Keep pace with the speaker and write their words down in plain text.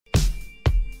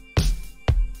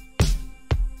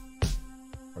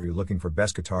Are you looking for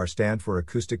best guitar stand for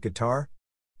acoustic guitar?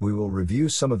 We will review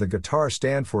some of the guitar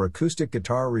stand for acoustic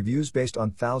guitar reviews based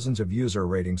on thousands of user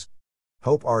ratings.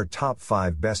 Hope our top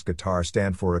 5 best guitar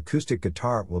stand for acoustic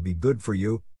guitar will be good for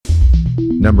you.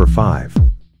 Number 5.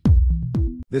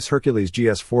 This Hercules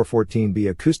GS414B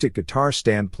acoustic guitar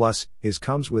stand plus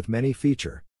comes with many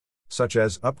features, such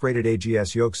as upgraded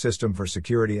AGS yoke system for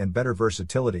security and better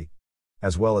versatility,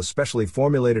 as well as specially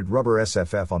formulated rubber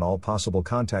SFF on all possible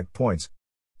contact points.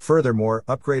 Furthermore,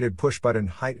 upgraded push-button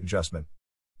height adjustment.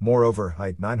 Moreover,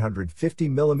 height 950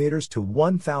 mm to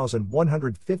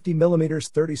 1150 mm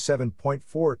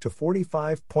 37.4 to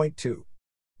 45.2.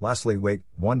 Lastly, weight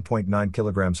 1.9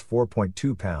 kg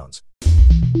 4.2 pounds.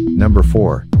 Number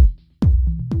 4.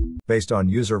 Based on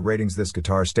user ratings, this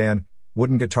guitar stand,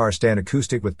 wooden guitar stand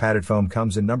acoustic with padded foam,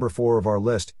 comes in number 4 of our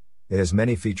list. It has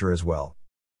many features as well.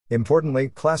 Importantly,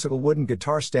 classical wooden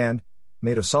guitar stand,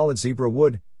 made of solid zebra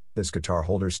wood. This guitar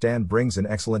holder stand brings an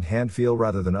excellent hand feel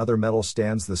rather than other metal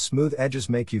stands. The smooth edges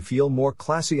make you feel more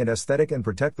classy and aesthetic and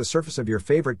protect the surface of your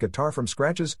favorite guitar from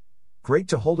scratches. Great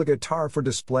to hold a guitar for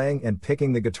displaying and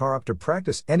picking the guitar up to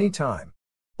practice anytime.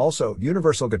 Also,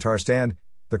 universal guitar stand.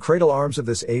 The cradle arms of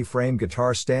this A-frame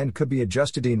guitar stand could be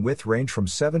adjusted in width range from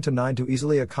 7 to 9 to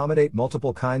easily accommodate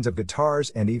multiple kinds of guitars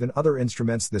and even other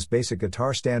instruments. This basic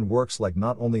guitar stand works like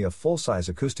not only a full-size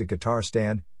acoustic guitar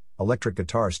stand, electric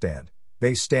guitar stand,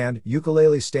 bass stand,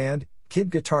 ukulele stand, kid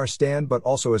guitar stand, but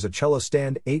also as a cello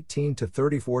stand, 18 to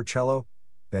 34 cello,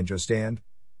 banjo stand,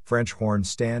 French horn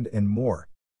stand, and more.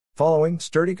 Following,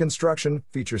 sturdy construction,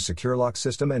 features secure lock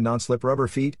system and non-slip rubber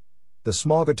feet. The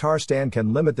small guitar stand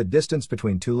can limit the distance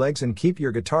between two legs and keep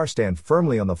your guitar stand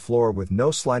firmly on the floor with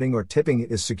no sliding or tipping.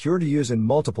 It is secure to use in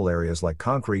multiple areas like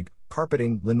concrete,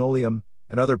 carpeting, linoleum,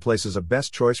 and other places. A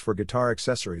best choice for guitar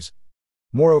accessories.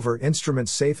 Moreover, instrument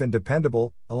safe and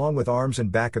dependable, along with arms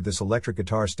and back of this electric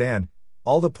guitar stand.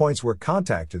 All the points where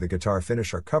contact to the guitar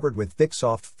finish are covered with thick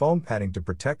soft foam padding to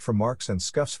protect from marks and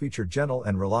scuffs. Feature gentle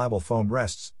and reliable foam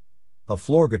rests. A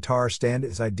floor guitar stand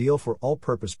is ideal for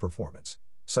all-purpose performance,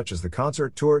 such as the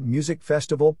concert, tour, music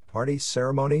festival, party,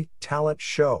 ceremony, talent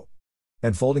show.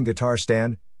 And folding guitar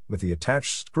stand, with the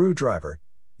attached screwdriver,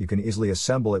 you can easily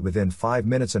assemble it within 5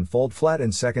 minutes and fold flat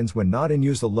in seconds when not in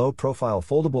use. The low-profile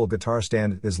foldable guitar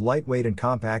stand is lightweight and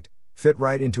compact, fit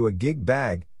right into a gig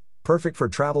bag, perfect for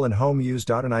travel and home use.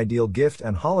 An ideal gift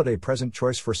and holiday present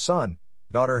choice for son,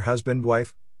 daughter, husband,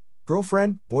 wife,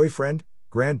 girlfriend, boyfriend,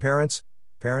 grandparents,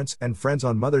 parents, and friends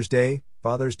on Mother's Day,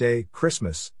 Father's Day,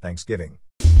 Christmas, Thanksgiving.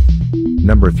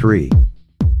 Number 3.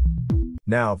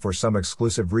 Now for some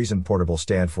exclusive reason portable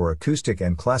stand for acoustic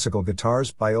and classical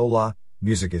guitars by Hola.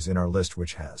 Music is in our list,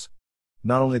 which has.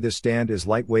 Not only this stand is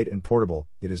lightweight and portable,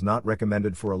 it is not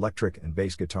recommended for electric and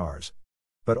bass guitars,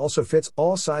 but also fits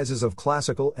all sizes of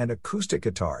classical and acoustic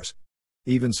guitars.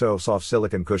 Even so, soft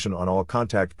silicone cushion on all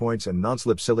contact points and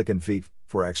non-slip silicone feet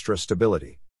for extra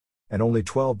stability. And only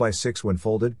 12 by 6 when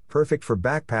folded, perfect for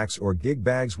backpacks or gig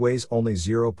bags. Weighs only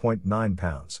 0.9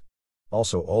 pounds.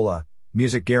 Also, Hola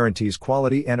Music guarantees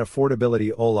quality and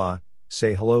affordability. Hola,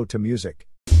 say hello to music.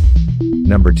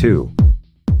 Number 2.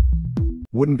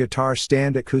 Wooden guitar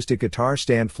stand acoustic guitar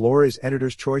stand floor is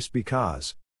editor's choice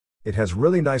because it has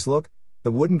really nice look.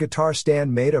 The wooden guitar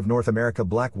stand made of North America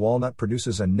black walnut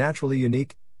produces a naturally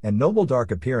unique and noble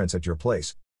dark appearance at your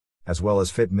place, as well as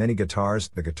fit many guitars.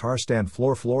 The guitar stand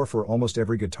floor for almost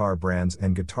every guitar brands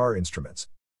and guitar instruments.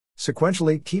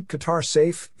 Sequentially, keep guitar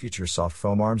safe, features soft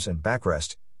foam arms and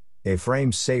backrest, a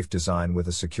frame safe design with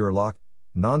a secure lock,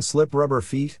 non-slip rubber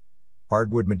feet,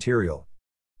 hardwood material.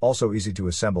 Also easy to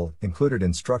assemble, included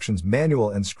instructions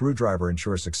manual and screwdriver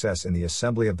ensure success in the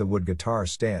assembly of the wood guitar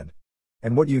stand.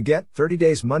 And what you get: 30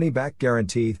 days money back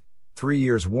guarantee, 3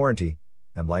 years warranty,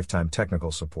 and lifetime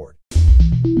technical support.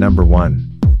 Number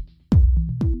 1.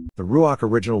 The Ruach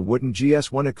original wooden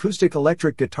GS1 acoustic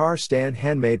electric guitar stand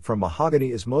handmade from mahogany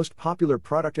is most popular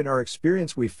product in our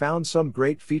experience. We found some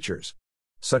great features,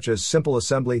 such as simple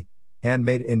assembly,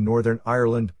 handmade in Northern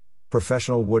Ireland,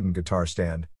 professional wooden guitar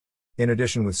stand. In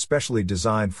addition, with specially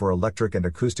designed for electric and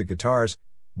acoustic guitars,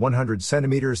 100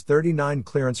 cm 39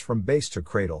 clearance from base to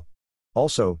cradle.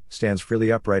 Also, stands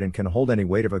freely upright and can hold any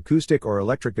weight of acoustic or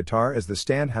electric guitar as the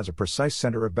stand has a precise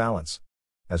center of balance,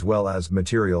 as well as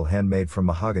material handmade from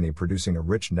mahogany producing a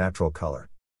rich natural color.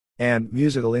 And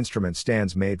musical instrument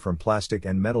stands made from plastic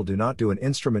and metal do not do an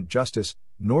instrument justice,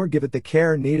 nor give it the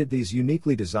care needed. These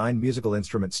uniquely designed musical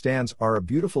instrument stands are a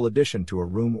beautiful addition to a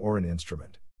room or an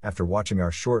instrument. After watching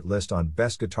our short list on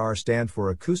best guitar stand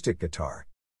for acoustic guitar,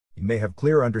 you may have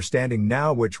clear understanding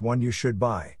now which one you should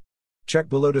buy. Check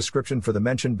below description for the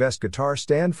mentioned best guitar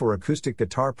stand for acoustic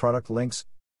guitar product links.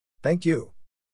 Thank you.